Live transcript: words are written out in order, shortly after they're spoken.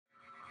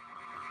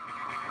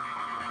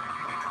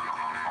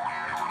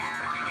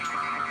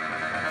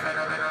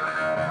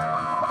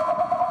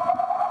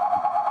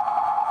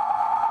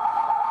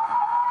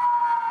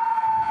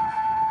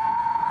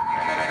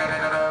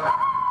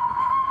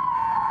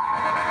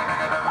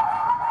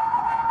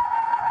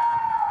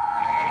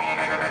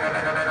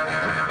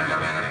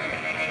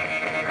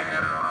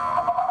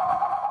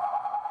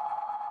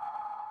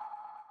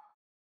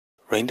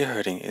Reindeer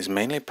herding is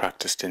mainly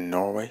practiced in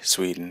Norway,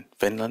 Sweden,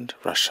 Finland,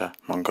 Russia,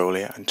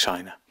 Mongolia and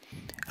China,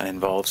 and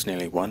involves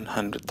nearly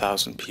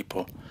 100,000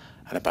 people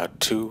and about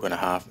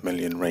 2.5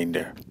 million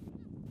reindeer.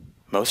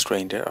 Most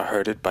reindeer are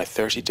herded by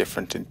 30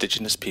 different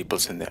indigenous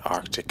peoples in the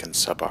Arctic and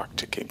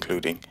subarctic,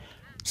 including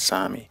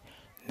Sami,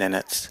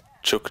 Nenets,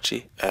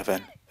 Chukchi,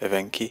 Even,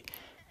 Evenki,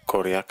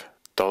 Koryak,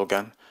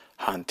 Dolgan,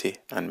 Hanti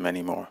and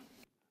many more.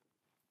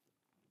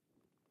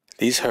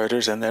 These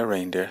herders and their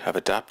reindeer have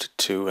adapted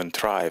to and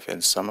thrive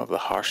in some of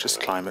the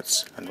harshest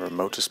climates and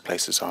remotest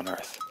places on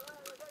Earth.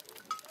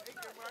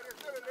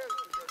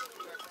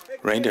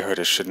 Reindeer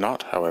herders should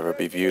not, however,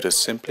 be viewed as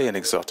simply an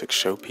exotic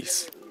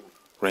showpiece.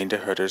 Reindeer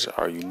herders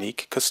are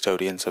unique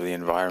custodians of the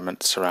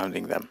environment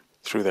surrounding them.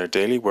 Through their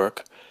daily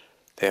work,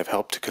 they have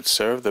helped to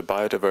conserve the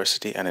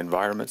biodiversity and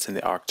environments in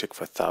the Arctic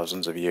for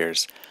thousands of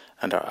years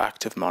and are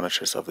active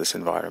monitors of this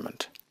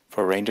environment.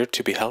 For reindeer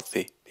to be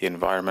healthy, the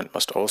environment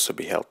must also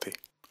be healthy.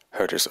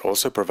 Herders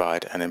also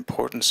provide an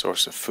important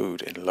source of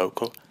food in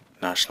local,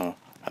 national,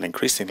 and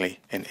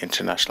increasingly in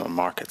international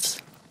markets.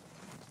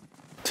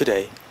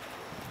 Today,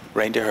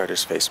 reindeer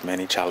herders face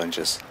many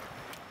challenges.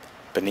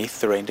 Beneath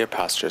the reindeer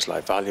pastures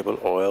lie valuable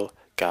oil,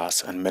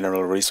 gas, and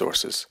mineral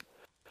resources.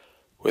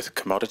 With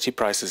commodity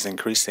prices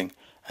increasing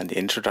and the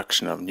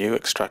introduction of new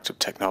extractive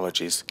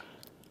technologies,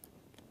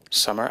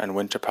 summer and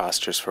winter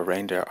pastures for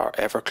reindeer are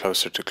ever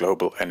closer to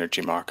global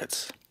energy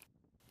markets.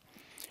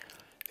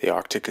 The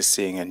Arctic is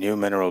seeing a new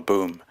mineral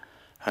boom,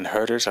 and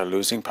herders are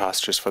losing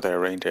pastures for their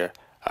reindeer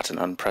at an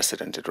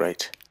unprecedented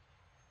rate.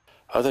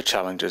 Other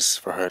challenges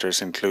for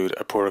herders include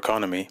a poor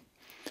economy,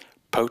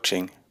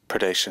 poaching,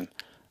 predation,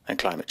 and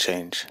climate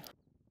change.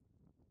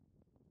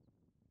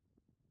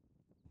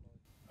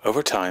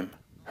 Over time,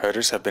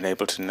 herders have been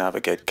able to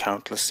navigate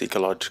countless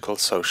ecological,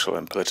 social,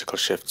 and political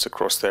shifts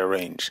across their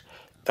range,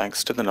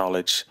 thanks to the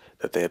knowledge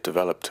that they have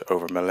developed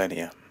over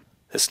millennia.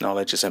 This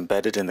knowledge is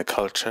embedded in the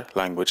culture,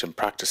 language, and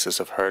practices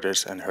of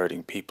herders and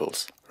herding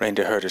peoples.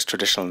 Reindeer herders'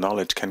 traditional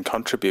knowledge can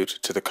contribute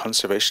to the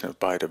conservation of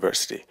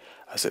biodiversity,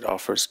 as it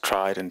offers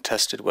tried and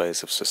tested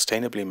ways of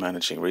sustainably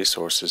managing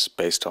resources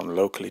based on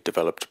locally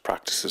developed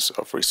practices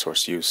of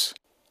resource use.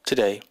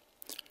 Today,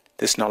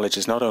 this knowledge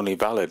is not only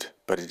valid,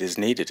 but it is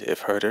needed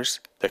if herders,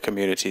 their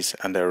communities,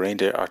 and their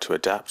reindeer are to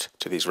adapt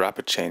to these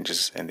rapid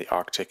changes in the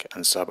Arctic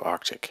and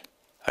subarctic.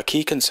 A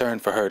key concern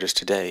for herders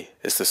today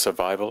is the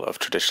survival of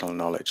traditional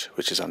knowledge,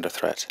 which is under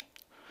threat.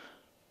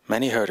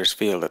 Many herders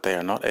feel that they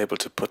are not able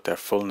to put their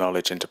full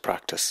knowledge into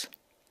practice.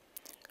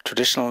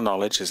 Traditional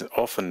knowledge is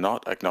often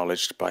not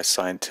acknowledged by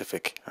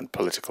scientific and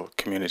political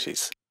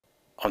communities.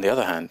 On the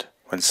other hand,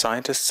 when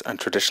scientists and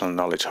traditional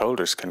knowledge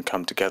holders can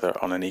come together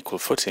on an equal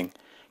footing,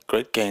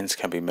 great gains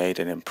can be made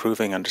in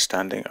improving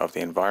understanding of the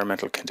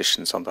environmental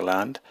conditions on the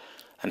land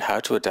and how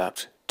to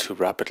adapt to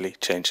rapidly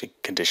changing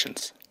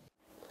conditions.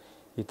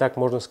 Итак,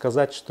 можно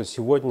сказать, что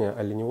сегодня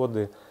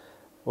оленеводам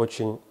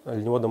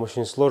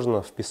очень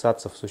сложно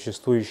вписаться в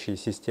существующие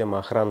системы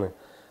охраны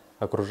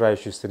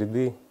окружающей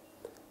среды,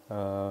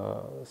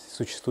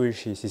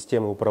 существующие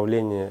системы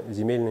управления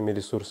земельными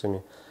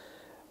ресурсами,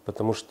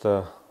 потому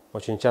что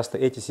очень часто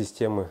эти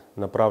системы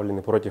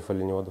направлены против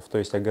оленеводов, то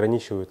есть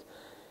ограничивают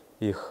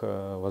их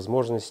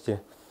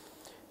возможности.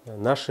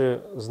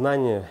 Наши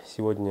знания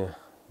сегодня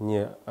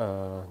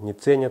не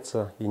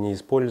ценятся и не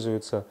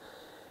используются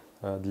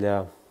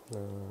для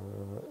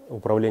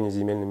управления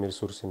земельными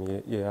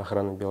ресурсами и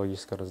охраны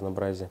биологического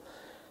разнообразия.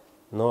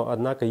 Но,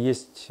 однако,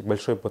 есть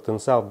большой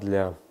потенциал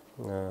для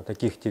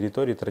таких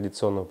территорий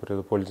традиционного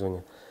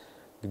природопользования,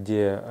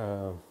 где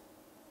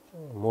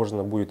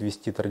можно будет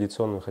вести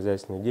традиционную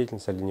хозяйственную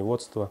деятельность,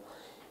 оленеводство,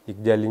 и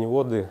где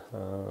оленеводы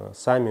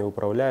сами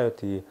управляют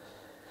и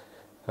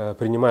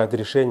принимают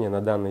решения на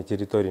данной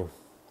территории.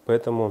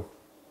 Поэтому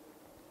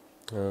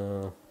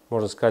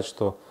можно сказать,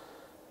 что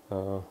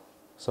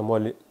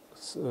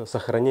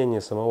сохранение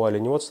самого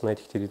оленеводства на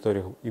этих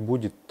территориях и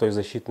будет той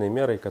защитной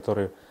мерой,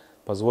 которая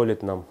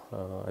позволит нам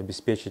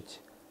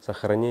обеспечить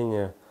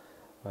сохранение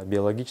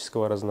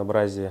биологического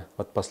разнообразия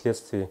от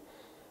последствий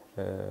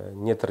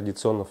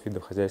нетрадиционных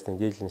видов хозяйственной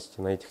деятельности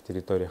на этих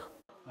территориях.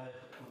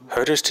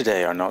 Herders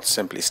today are not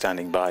simply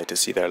standing by to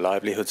see their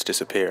livelihoods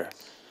disappear,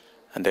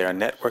 and they are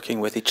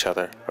networking with each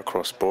other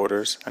across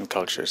borders and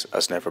cultures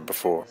as never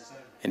before.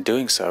 In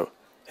doing so,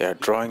 they are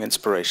drawing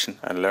inspiration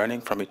and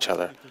learning from each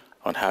other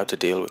on how to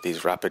deal with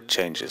these rapid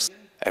changes.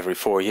 Every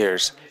 4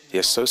 years, the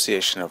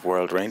Association of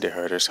World Reindeer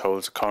Herders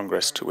holds a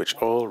congress to which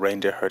all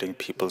reindeer herding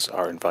peoples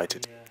are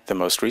invited. The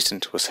most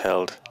recent was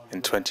held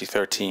in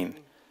 2013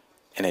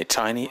 in a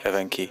tiny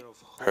Evenki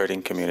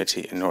herding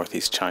community in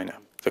northeast China.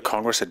 The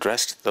congress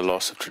addressed the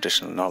loss of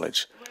traditional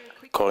knowledge,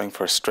 calling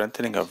for a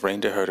strengthening of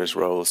reindeer herders'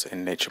 roles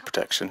in nature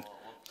protection,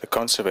 the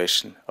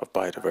conservation of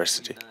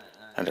biodiversity,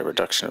 and a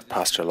reduction of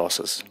pasture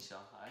losses.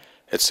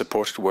 It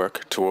supported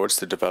work towards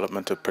the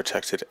development of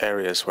protected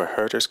areas where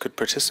herders could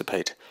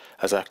participate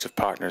as active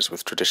partners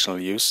with traditional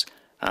use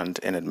and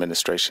in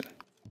administration.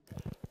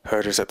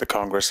 Herders at the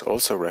Congress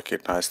also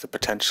recognized the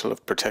potential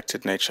of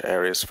protected nature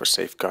areas for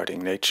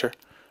safeguarding nature,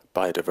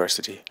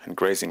 biodiversity and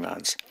grazing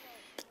lands,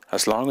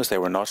 as long as they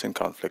were not in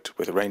conflict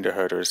with reindeer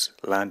herders,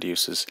 land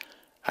uses,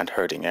 and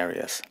herding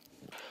areas.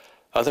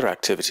 Other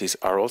activities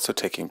are also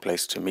taking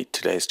place to meet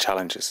today's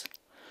challenges.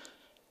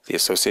 The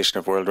Association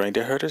of World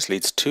Reindeer Herders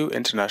leads 2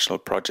 international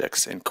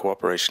projects in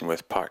cooperation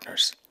with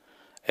partners,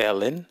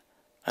 EALLIN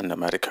and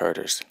Nomadic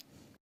Herders.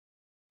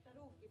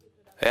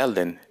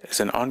 EALLIN is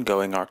an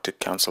ongoing Arctic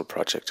Council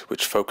project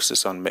which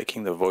focuses on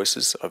making the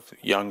voices of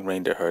young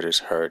reindeer herders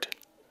heard.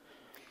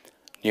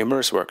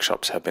 Numerous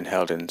workshops have been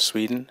held in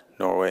Sweden,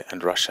 Norway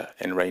and Russia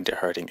in reindeer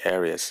herding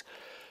areas,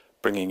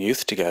 bringing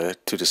youth together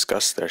to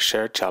discuss their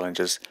shared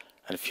challenges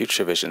and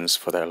future visions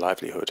for their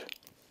livelihood.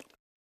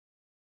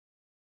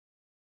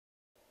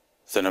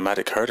 The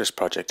Nomadic Herders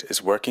project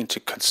is working to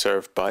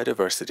conserve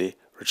biodiversity,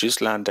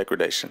 reduce land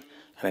degradation,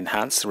 and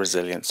enhance the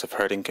resilience of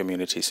herding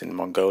communities in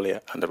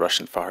Mongolia and the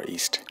Russian Far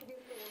East.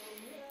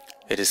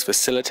 It is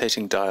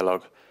facilitating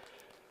dialogue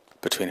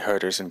between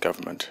herders and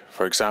government,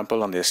 for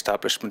example on the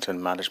establishment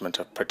and management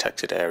of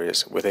protected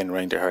areas within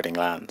reindeer herding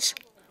lands.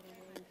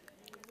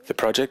 The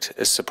project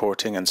is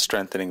supporting and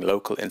strengthening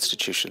local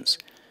institutions,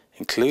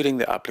 including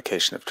the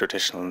application of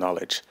traditional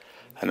knowledge,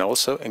 and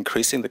also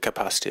increasing the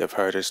capacity of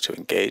herders to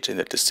engage in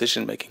the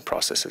decision-making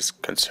processes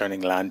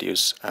concerning land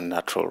use and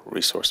natural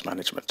resource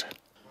management.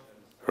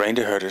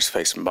 Reindeer herders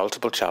face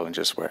multiple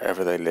challenges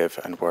wherever they live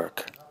and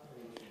work.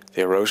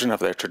 The erosion of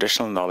their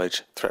traditional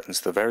knowledge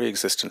threatens the very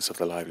existence of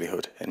the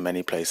livelihood in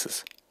many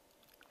places.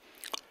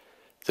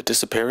 The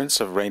disappearance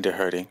of reindeer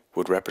herding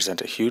would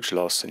represent a huge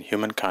loss in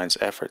humankind's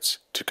efforts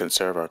to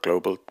conserve our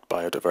global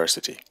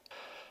biodiversity.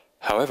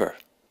 However,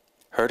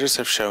 herders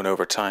have shown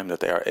over time that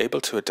they are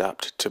able to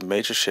adapt to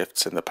major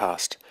shifts in the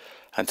past,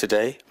 and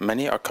today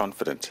many are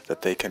confident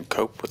that they can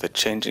cope with a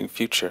changing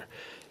future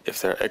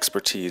if their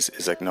expertise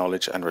is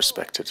acknowledged and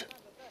respected.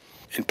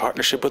 In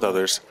partnership with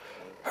others,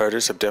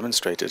 herders have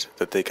demonstrated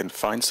that they can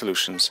find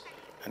solutions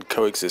and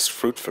coexist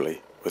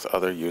fruitfully with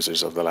other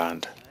users of the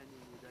land.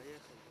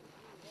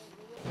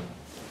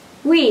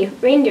 We,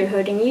 reindeer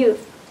herding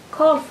youth,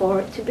 call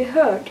for to be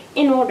heard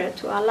in order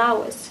to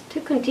allow us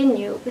to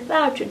continue with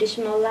our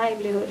traditional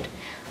livelihood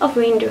of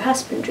reindeer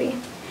husbandry,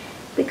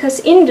 because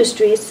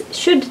industries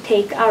should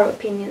take our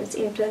opinions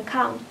into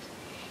account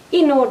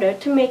in order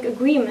to make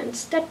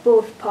agreements that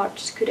both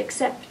parts could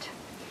accept,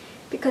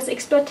 because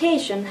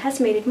exploitation has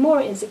made it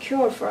more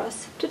insecure for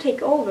us to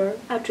take over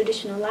our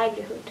traditional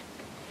livelihood.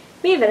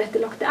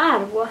 Viiverettilokte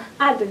arvo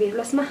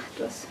arbevirlas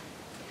mahtos.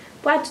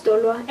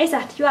 Puatstolo ei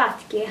saat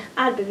juatki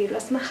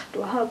arbevirlas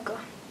mahtua hauka.